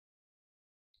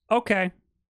Okay.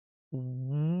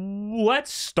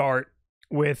 Let's start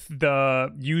with the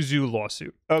Yuzu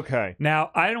lawsuit. Okay.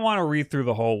 Now, I didn't want to read through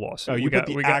the whole lawsuit. Oh, you put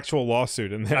the actual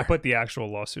lawsuit in there. I put the actual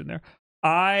lawsuit in there.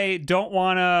 I don't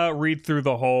want to read through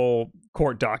the whole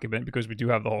court document because we do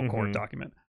have the whole court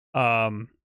document.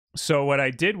 So what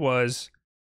I did was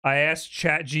I asked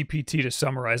ChatGPT to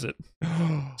summarize it.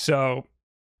 So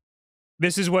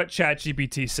this is what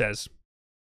ChatGPT says.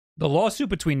 The lawsuit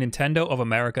between Nintendo of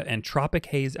America and Tropic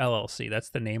Haze LLC. That's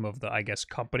the name of the, I guess,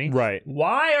 company. Right.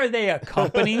 Why are they a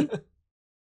company?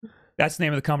 That's the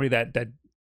name of the company that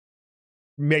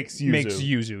makes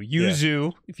Yuzu.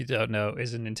 Yuzu, if you don't know,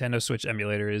 is a Nintendo Switch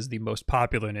emulator. Is the most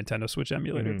popular Nintendo Switch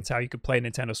emulator. It's how you could play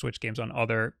Nintendo Switch games on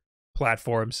other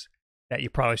platforms that you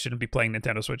probably shouldn't be playing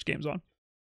Nintendo Switch games on.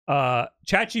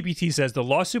 ChatGPT says the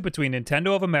lawsuit between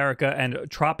Nintendo of America and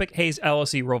Tropic Haze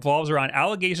LLC revolves around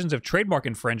allegations of trademark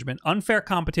infringement, unfair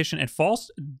competition, and false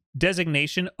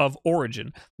designation of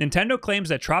origin. Nintendo claims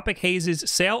that Tropic Haze's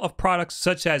sale of products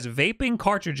such as vaping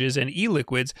cartridges and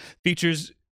e-liquids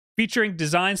featuring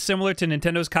designs similar to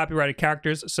Nintendo's copyrighted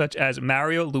characters such as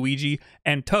Mario, Luigi,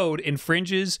 and Toad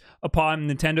infringes upon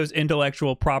Nintendo's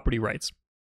intellectual property rights.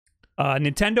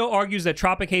 Nintendo argues that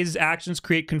Tropic Haze's actions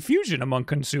create confusion among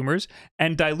consumers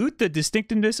and dilute the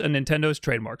distinctiveness of Nintendo's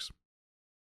trademarks.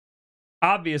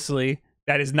 Obviously,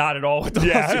 that is not at all what the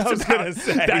lawsuit's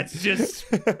about.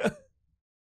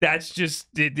 That's just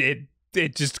it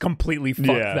just completely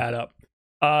fucked that up.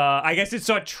 I guess it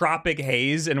saw Tropic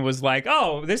Haze and was like,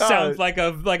 "Oh, this sounds like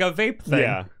a vape thing."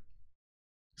 Yeah.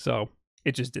 So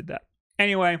it just did that.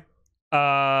 Anyway,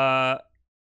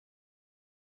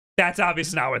 that's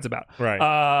obviously not what it's about. Right.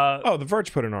 The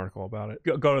Verge put an article about it.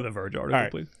 Go to the Verge article,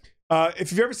 please.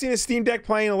 If you've ever seen a Steam Deck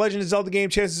playing a Legend of Zelda game,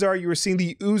 chances are you were seeing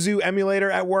the Yuzu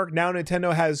emulator at work. Now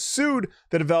Nintendo has sued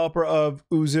the developer of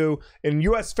Yuzu in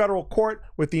U.S. federal court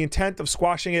with the intent of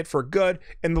squashing it for good.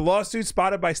 In the lawsuit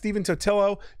spotted by Stephen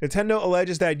Totillo, Nintendo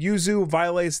alleges that Yuzu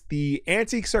violates the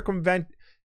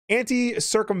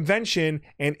anti-circumvention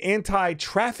and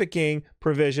anti-trafficking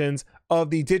provisions of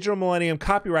the Digital Millennium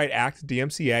Copyright Act,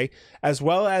 DMCA, as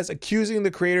well as accusing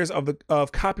the creators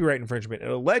of copyright infringement. It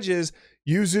alleges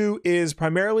Yuzu is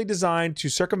primarily designed to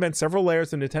circumvent several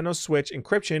layers of Nintendo Switch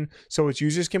encryption so its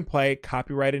users can play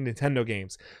copyrighted Nintendo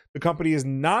games. The company is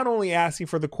not only asking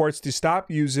for the courts to stop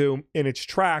Yuzu in its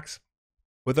tracks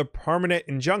with a permanent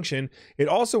injunction, it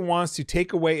also wants to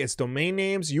take away its domain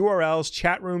names, URLs,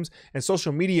 chat rooms, and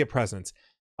social media presence.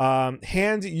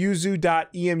 Hand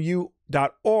yuzu.emu.org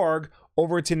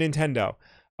over to Nintendo,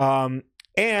 and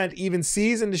even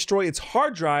seize and destroy its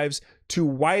hard drives to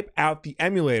wipe out the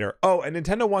emulator. Oh, and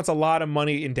Nintendo wants a lot of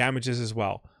money in damages as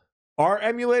well. Are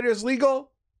emulators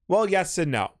legal? Well, yes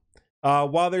and no.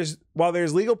 While there's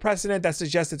legal precedent that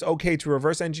suggests it's okay to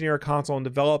reverse engineer a console and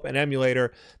develop an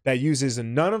emulator that uses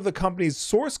none of the company's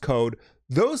source code,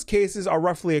 those cases are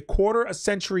roughly a quarter of a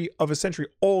century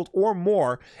old or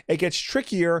more. It gets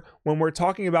trickier when we're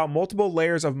talking about multiple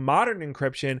layers of modern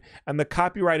encryption and the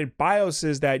copyrighted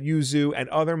BIOSes that Yuzu and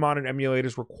other modern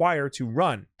emulators require to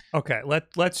run. Okay,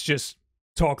 let's just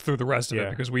talk through the rest of it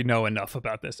because we know enough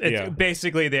about this. It's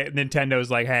basically Nintendo's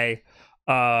like, hey,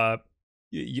 cut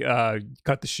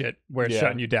the shit. We're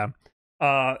shutting you down.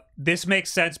 This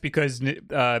makes sense because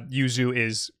Yuzu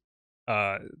is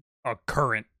a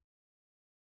current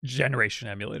generation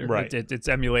emulator. Right. It's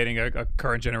emulating a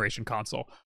current generation console,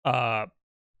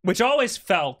 which always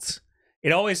feels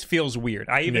weird.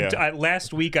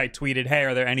 Last week I tweeted, hey,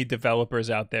 are there any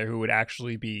developers out there who would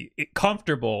actually be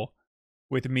comfortable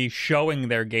with me showing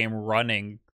their game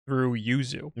running through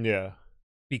Yuzu? Yeah.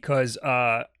 Because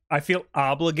I feel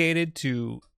obligated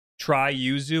to try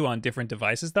Yuzu on different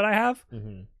devices that I have.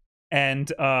 Mm-hmm.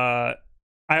 And I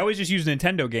always just use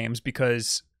Nintendo games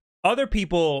because other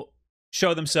people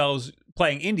show themselves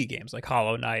playing indie games like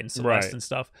Hollow Knight and Celeste and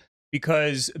stuff,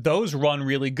 because those run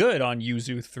really good on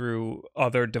Yuzu through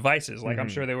other devices. Like I'm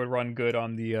sure they would run good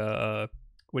on the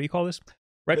what do you call this?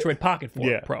 Retroid Pocket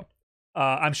 4 Pro.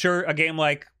 I'm sure a game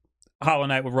like Hollow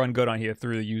Knight would run good on here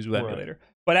through the Yuzu emulator.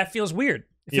 But that feels weird.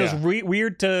 It feels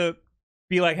weird to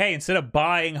be like, hey, instead of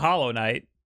buying Hollow Knight,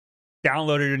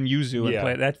 download it in Yuzu and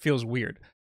play it. That feels weird.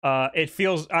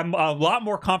 I'm a lot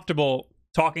more comfortable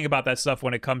talking about that stuff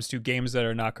when it comes to games that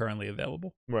are not currently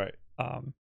available. Right.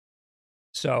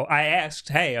 So I asked,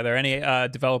 hey, are there any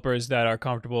developers that are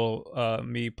comfortable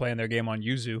me playing their game on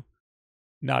Yuzu?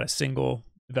 Not a single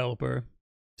developer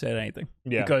said anything.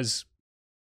 Yeah. Because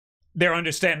they're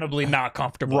understandably not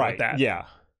comfortable with that. Yeah.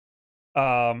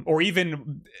 Or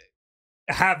even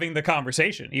having the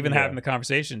conversation. Having the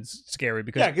conversation's scary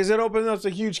because it opens up a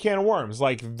huge can of worms.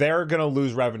 Like, they're gonna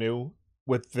lose revenue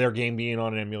with their game being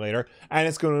on an emulator, and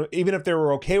it's going to, even if they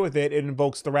were okay with it, it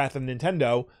invokes the wrath of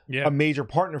Nintendo, a major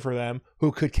partner for them,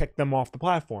 who could kick them off the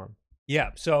platform.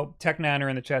 Yeah, so Tech Nanner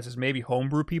in the chat says maybe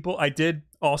homebrew people. I did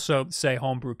also say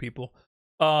homebrew people.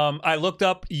 I looked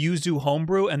up Yuzu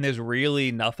homebrew, and there's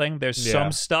really nothing. There's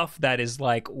some stuff that is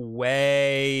like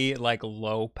way like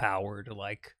low powered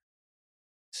like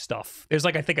stuff. There's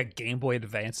like I think a Game Boy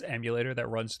Advance emulator that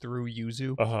runs through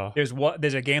Yuzu.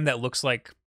 There's a game that looks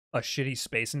like a shitty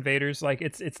Space Invaders. Like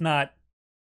it's not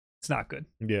good.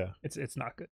 Yeah, it's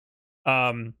not good.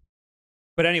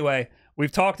 But anyway,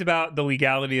 we've talked about the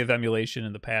legality of emulation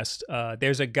in the past.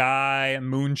 There's a guy,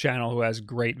 Moon Channel, who has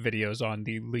great videos on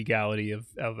the legality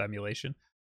of emulation.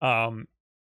 But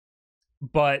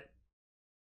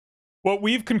what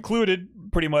we've concluded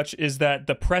pretty much is that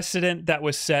the precedent that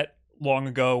was set long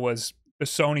ago was the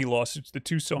Sony lawsuits, the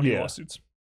two Sony lawsuits.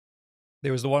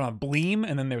 There was the one on Bleem,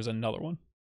 and then there was another one.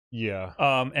 Yeah.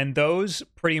 And those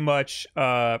pretty much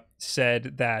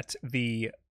said that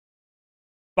the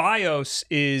BIOS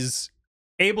is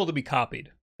able to be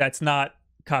copied. That's not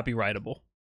copyrightable.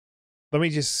 Let me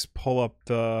just pull up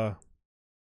the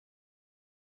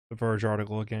Verge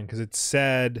article again, because it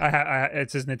said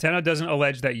it says Nintendo doesn't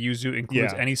allege that Yuzu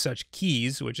includes any such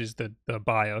keys, which is the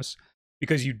BIOS,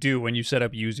 because you do when you set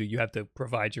up Yuzu, you have to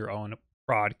provide your own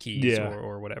prod keys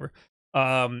or whatever.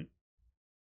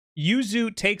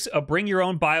 Yuzu takes a bring your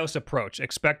own BIOS approach,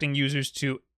 expecting users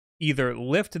to either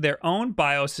lift their own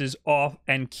BIOSes off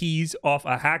and keys off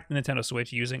a hacked Nintendo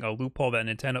Switch using a loophole that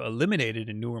Nintendo eliminated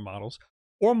in newer models,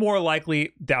 or more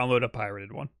likely download a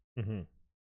pirated one.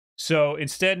 So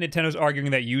instead, Nintendo's arguing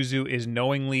that Yuzu is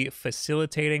knowingly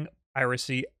facilitating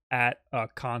piracy at a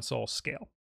console scale.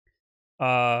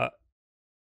 So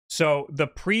the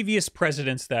previous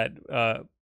precedents that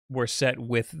were set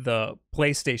with the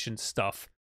PlayStation stuff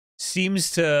seems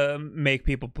to make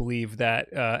people believe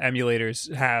that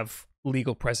emulators have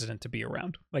legal precedent to be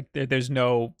around. Like there's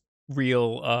no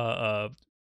real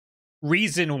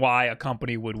reason why a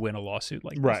company would win a lawsuit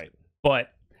like this. Right.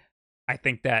 But I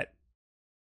think that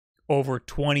over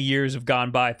 20 years have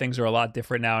gone by, things are a lot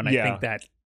different now, and I think that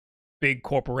big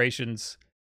corporations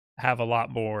have a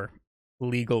lot more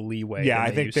legal leeway. Yeah,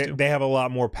 I think they have a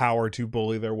lot more power to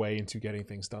bully their way into getting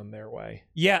things done their way.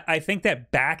 Yeah, I think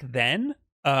that back then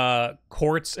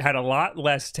courts had a lot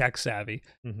less tech savvy,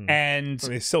 and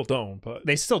they still don't, but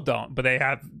they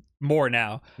have more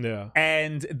now. Yeah,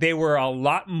 and they were a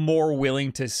lot more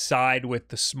willing to side with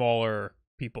the smaller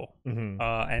people,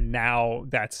 and now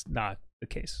that's not the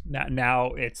case.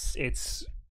 Now it's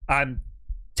I'm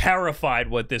terrified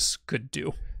what this could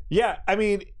do. Yeah, I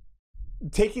mean,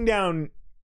 taking down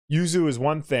Yuzu is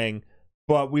one thing,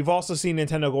 but we've also seen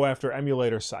Nintendo go after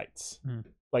emulator sites.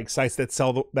 Like sites that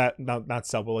sell not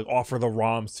sell, but like offer the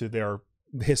ROMs to their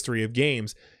history of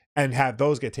games and have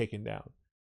those get taken down.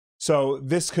 So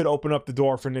this could open up the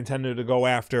door for Nintendo to go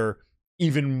after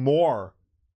even more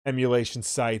emulation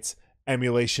sites,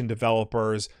 emulation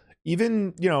developers,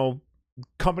 even,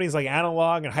 companies like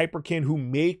Analog and Hyperkin who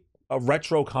make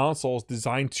retro consoles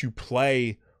designed to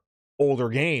play older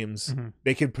games.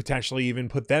 They could potentially even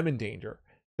put them in danger,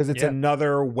 because it's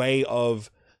another way of,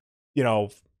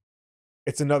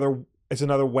 it's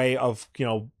another way of,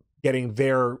 getting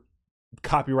their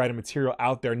copyrighted material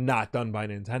out there, not done by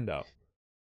Nintendo.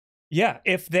 Yeah,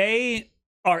 if they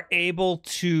are able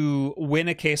to win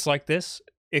a case like this,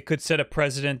 it could set a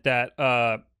precedent that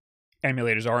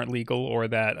emulators aren't legal, or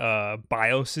that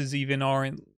BIOSes even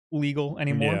aren't legal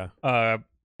anymore.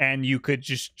 And you could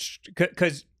just,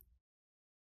 because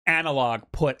Analog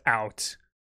put out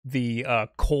the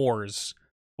cores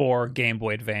for Game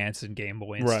Boy Advance and Game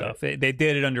Boy and stuff. They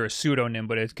did it under a pseudonym,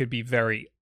 but it could be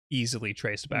very easily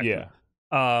traced back.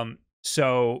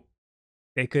 So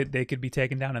they could be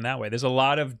taken down in that way. There's a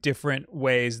lot of different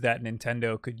ways that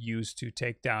Nintendo could use to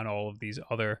take down all of these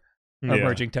other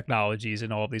emerging technologies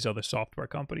and all of these other software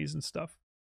companies and stuff.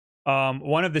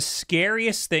 One of the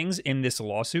scariest things in this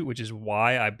lawsuit, which is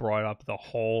why I brought up the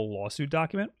whole lawsuit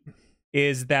document,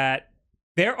 is that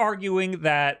they're arguing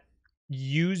that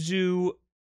Yuzu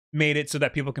made it so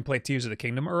that people can play Tears of the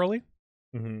Kingdom early,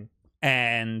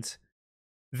 and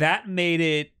that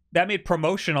made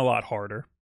promotion a lot harder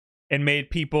and made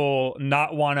people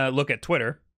not want to look at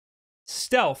Twitter.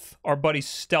 Stealth, our buddy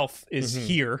Stealth, is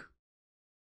here.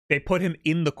 They put him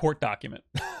in the court document.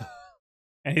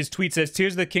 And his tweet says,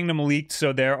 Tears of the Kingdom leaked,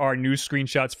 so there are new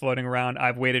screenshots floating around.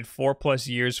 I've waited 4+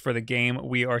 years for the game.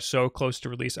 We are so close to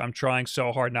release. I'm trying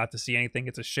so hard not to see anything.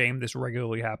 It's a shame this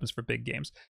regularly happens for big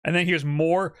games. And then here's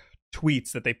more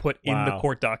tweets that they put in the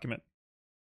court document.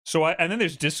 So and then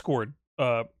there's Discord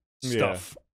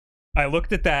stuff. I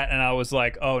looked at that and I was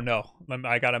like, oh no,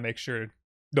 I gotta make sure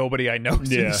nobody I know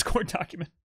is in the Discord document.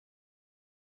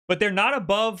 But they're not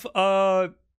above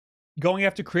going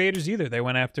after creators either. They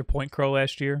went after Point Crow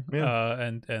last year,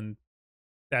 and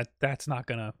that's not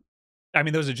gonna. I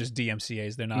mean, those are just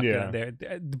DMCA's. They're not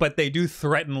gonna. But they do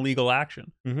threaten legal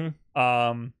action.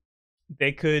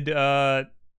 They could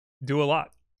do a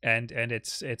lot, and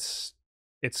it's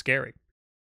scary.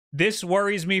 This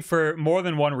worries me for more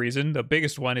than one reason. The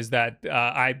biggest one is that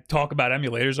I talk about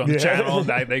emulators on the channel,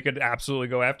 and they could absolutely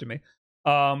go after me.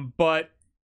 But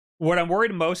what I'm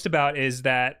worried most about is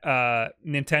that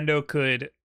Nintendo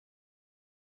could,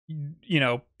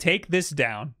 take this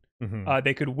down.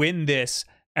 They could win this,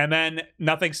 and then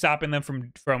nothing's stopping them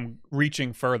from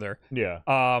reaching further.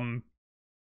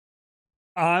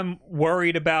 I'm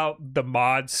worried about the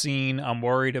mod scene. I'm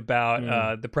worried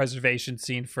about the preservation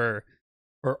scene for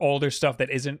older stuff that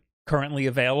isn't currently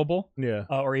available,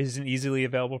 or isn't easily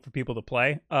available for people to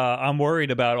play. I'm worried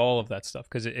about all of that stuff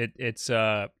because it's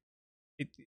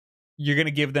you're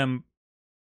gonna give them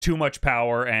too much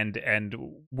power, and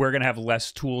we're gonna have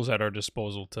less tools at our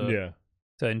disposal to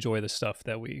enjoy the stuff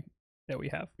that we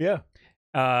have.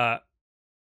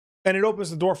 And it opens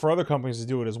the door for other companies to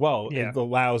do it as well. It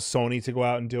allows Sony to go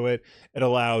out and do it. It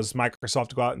allows Microsoft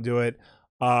to go out and do it.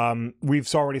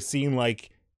 We've already seen like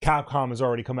Capcom has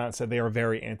already come out and said they are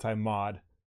very anti-mod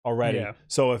already.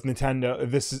 So if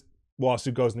this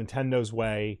lawsuit goes Nintendo's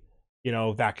way,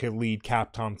 that could lead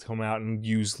Capcom to come out and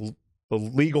use the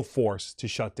legal force to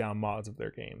shut down mods of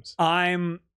their games.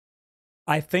 I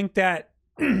think that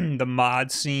the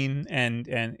mod scene and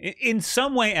in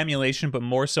some way emulation, but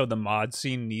more so the mod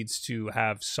scene needs to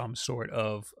have some sort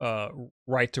of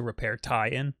right to repair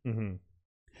tie-in. And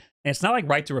it's not like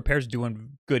right to repair is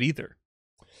doing good either.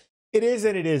 It is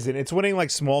and it isn't. It's winning like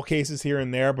small cases here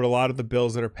and there, but a lot of the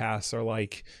bills that are passed are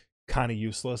like kind of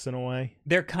useless in a way.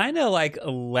 They're kind of like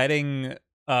letting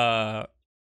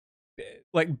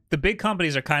like the big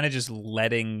companies are kind of just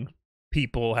letting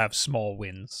people have small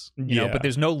wins, you know, but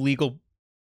there's no legal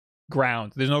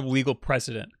ground. There's no legal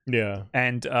precedent.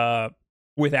 And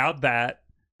without that,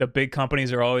 the big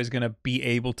companies are always going to be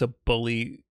able to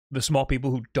bully the small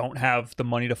people who don't have the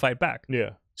money to fight back.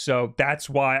 So that's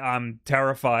why I'm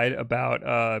terrified about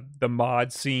the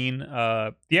mod scene.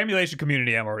 The emulation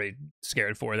community I'm already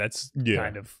scared for. That's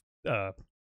kind of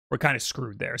we're kind of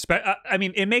screwed there. I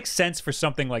mean, it makes sense for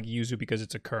something like Yuzu because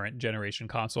it's a current generation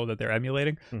console that they're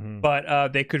emulating.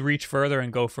 But they could reach further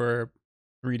and go for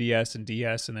 3DS and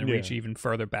DS and then reach even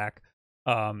further back.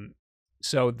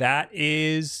 So that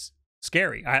is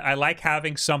scary. I like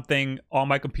having something on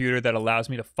my computer that allows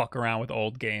me to fuck around with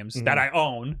old games that I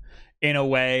own in a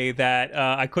way that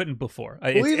I couldn't before.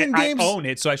 I own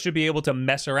it, so I should be able to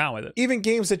mess around with it. Even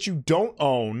games that you don't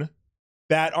own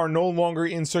that are no longer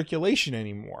in circulation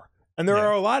anymore. And there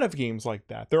are a lot of games like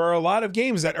that. There are a lot of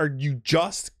games that you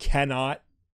just cannot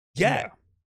get.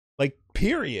 Like,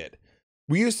 period.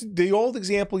 The old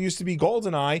example used to be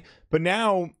GoldenEye, but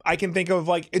now I can think of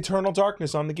like Eternal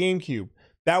Darkness on the GameCube.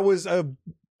 That was a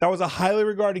highly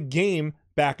regarded game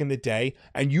back in the day,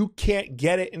 and you can't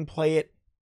get it and play it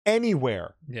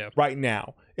anywhere right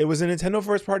now. It was a Nintendo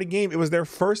first party game. It was their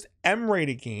first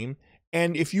M-rated game,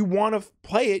 and if you want to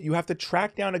play it, you have to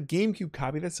track down a GameCube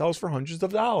copy that sells for hundreds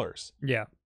of dollars.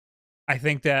 I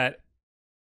think that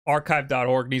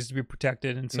archive.org needs to be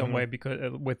protected in some way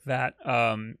because with that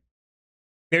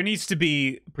there needs to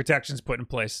be protections put in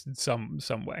place in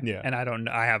some way. And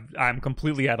I'm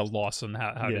completely at a loss on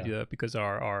how to do that because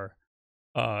our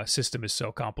system is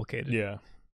so complicated.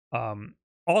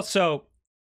 Also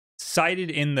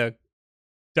cited in the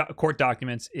court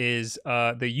documents is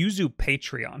the Yuzu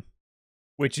Patreon,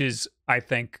 which is, I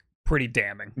think, pretty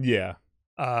damning.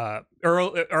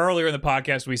 Earlier in the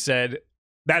podcast, we said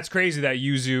that's crazy that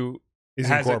Yuzu is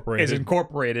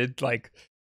incorporated. Like,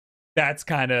 that's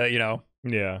kind of,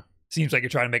 seems like you're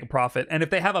trying to make a profit. And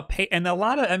if they have and a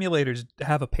lot of emulators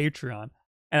have a Patreon,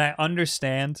 and I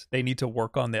understand they need to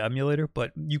work on the emulator,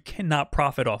 but you cannot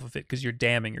profit off of it because you're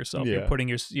damning yourself. You're putting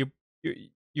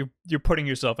you're putting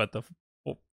yourself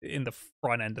in the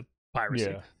front end of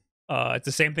piracy. It's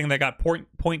the same thing that got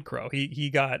Point Crow. He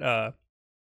got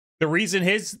the reason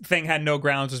his thing had no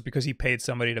grounds was because he paid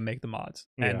somebody to make the mods,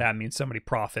 and that means somebody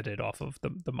profited off of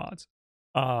the mods.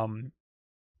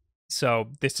 So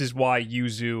this is why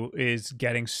Yuzu is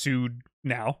getting sued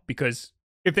now, because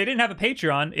if they didn't have a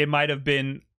Patreon, it might have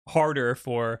been harder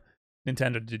for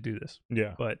Nintendo to do this.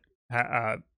 But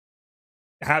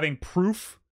having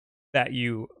proof that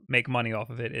you make money off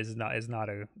of it is not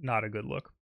a good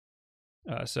look.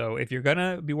 So if you're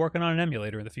gonna be working on an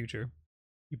emulator in the future,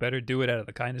 You better do it out of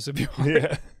the kindness of your heart.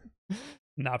 Yeah.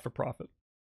 Not for profit.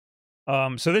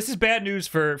 So this is bad news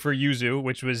for Yuzu,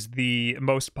 which was the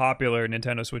most popular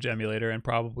Nintendo Switch emulator and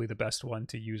probably the best one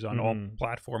to use on all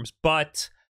platforms. But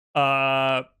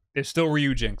there's still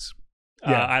Ryujinx.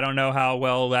 Yeah. I don't know how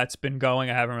well that's been going.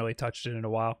 I haven't really touched it in a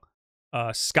while.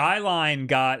 Skyline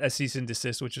got a cease and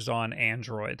desist, which is on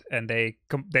Android, and they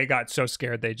got so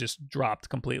scared they just dropped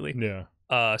completely.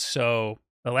 Yeah. So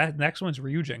the next one's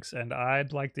Ryujinx, and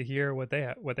I'd like to hear what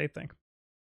they think.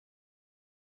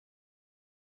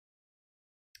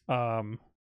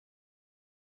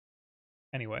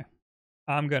 Anyway,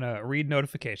 I'm gonna read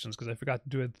notifications because I forgot to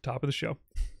do it at the top of the show.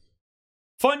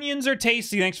 Funyuns are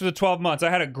tasty. Thanks for the 12 months. I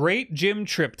had a great gym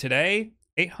trip today.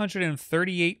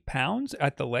 838 pounds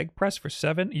at the leg press for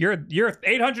 7. You're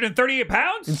 838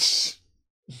 pounds?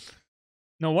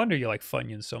 No wonder you like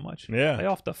Funyuns so much. Yeah. Lay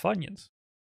off the Funyuns.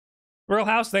 Real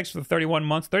House, thanks for the 31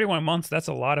 months. 31 months, that's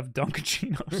a lot of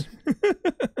Dunkachinos.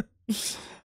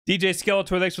 DJ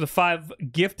Skeletor, thanks for the 5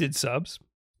 gifted subs.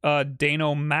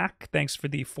 Dano Mac, thanks for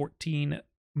the 14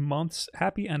 months.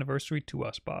 Happy anniversary to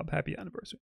us, Bob. Happy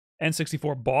anniversary.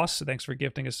 N64 Boss, thanks for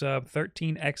gifting a sub.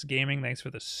 13X Gaming, thanks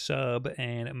for the sub.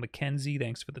 And Mackenzie,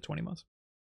 thanks for the 20 months.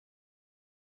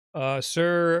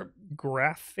 Sir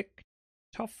Graphic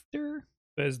Tufter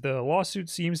says the lawsuit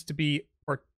seems to be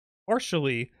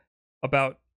partially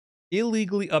about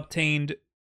illegally obtained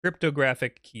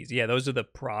cryptographic keys. Yeah, those are the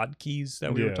prod keys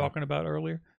that we were talking about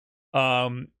earlier.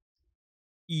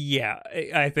 Yeah,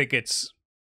 I think it's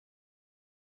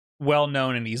well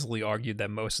known and easily argued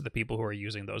that most of the people who are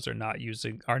using those are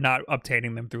not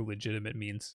obtaining them through legitimate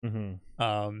means.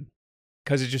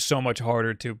 Because it's just so much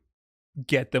harder to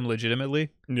get them legitimately.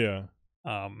 Yeah.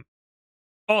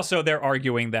 Also, they're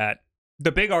arguing that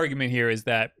the big argument here is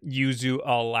that Yuzu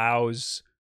allows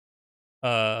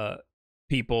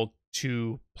people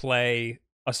to play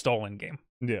a stolen game.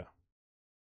 Yeah.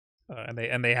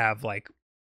 And they have like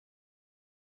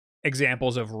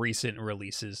examples of recent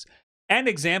releases and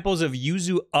examples of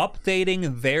Yuzu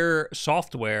updating their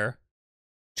software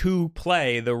to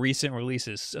play the recent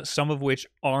releases, some of which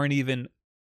aren't even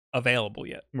available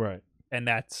yet. Right. And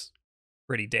that's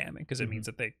pretty damning because it means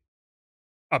that they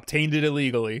obtained it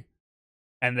illegally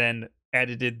and then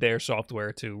edited their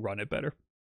software to run it better.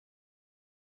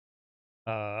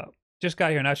 Just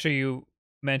got here. Not sure you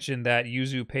mentioned that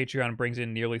Yuzu Patreon brings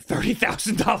in nearly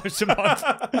 $30,000 a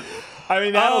month. I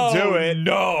mean, that'll do it.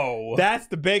 No, that's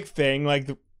the big thing. Like,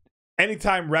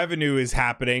 anytime revenue is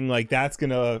happening, like that's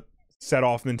gonna set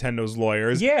off Nintendo's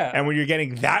lawyers. Yeah, and when you're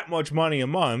getting that much money a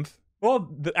month, well,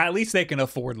 at least they can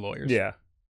afford lawyers. Yeah.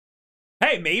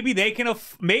 Hey, maybe they can.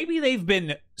 Maybe they've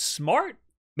been smart.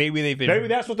 Maybe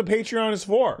that's what the Patreon is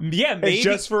for. Yeah, maybe it's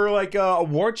just for like a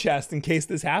war chest in case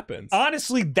this happens.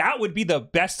 Honestly, that would be the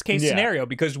best case scenario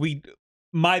because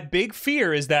my big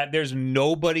fear is that there's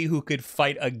nobody who could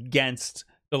fight against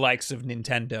the likes of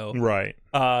Nintendo, right?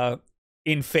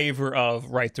 In favor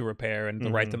of right to repair and the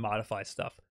right to modify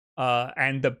stuff.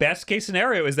 And the best case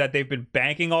scenario is that they've been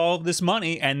banking all of this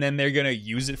money and then they're gonna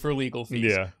use it for legal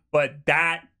fees. Yeah, but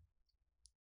that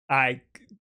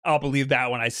I'll believe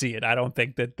that when I see it. I don't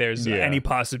think that there's any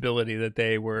possibility that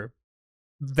they were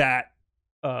that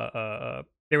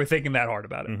they were thinking that hard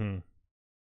about it.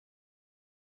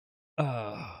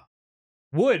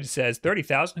 Wood says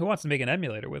 30,000. Who wants to make an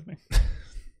emulator with me?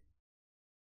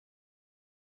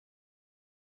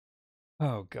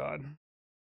 Oh God.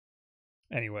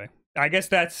 Anyway, I guess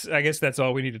that's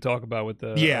all we need to talk about with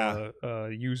the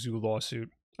Yuzu lawsuit.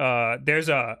 There's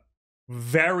a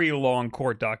very long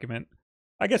court document.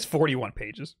 I guess 41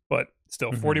 pages, but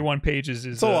still 41 pages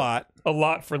is a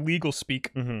lot for legal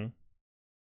speak.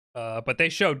 But they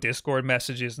show Discord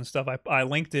messages and stuff. I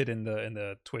linked it in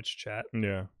the Twitch chat.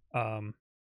 Yeah.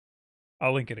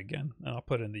 I'll link it again and I'll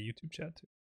put it in the YouTube chat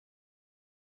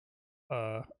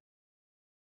too.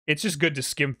 It's just good to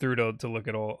skim through to look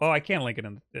at all. Oh, I can't link it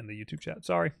in the YouTube chat.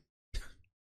 Sorry.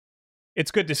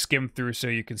 It's good to skim through so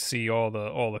you can see all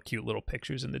the cute little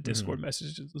pictures in the Discord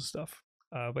messages and stuff.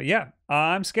 But yeah,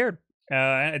 I'm scared.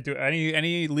 Do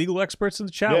any legal experts in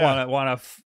the chat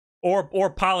or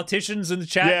politicians in the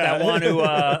chat that want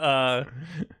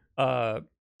to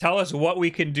tell us what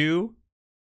we can do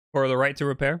for the right to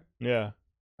repair? Yeah,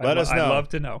 let us know. I'd love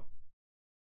to know.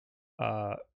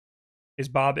 Is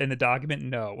Bob in the document?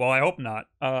 No. Well, I hope not.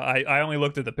 I only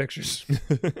looked at the pictures.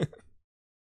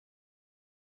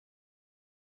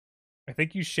 I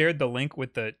think you shared the link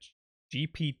with the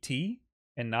GPT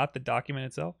and not the document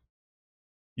itself.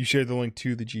 You shared the link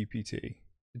to the GPT,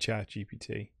 the chat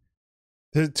GPT.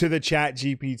 To the chat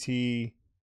GPT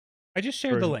I just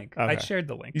shared the link. Okay. I shared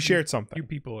the link. You shared something. You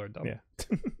people are dumb. Yeah.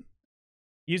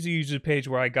 Yuzu page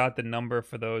where I got the number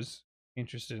for those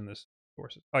interested in this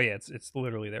courses. Oh yeah, it's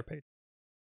literally their page.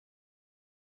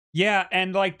 Yeah,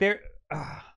 and like they're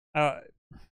I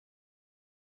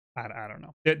don't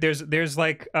know. There's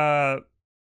like a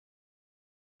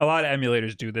lot of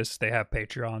emulators do this. They have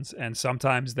Patreons, and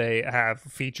sometimes they have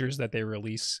features that they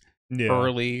release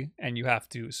early, and you have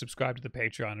to subscribe to the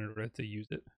Patreon in order to use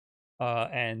it.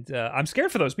 And I'm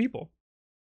scared for those people.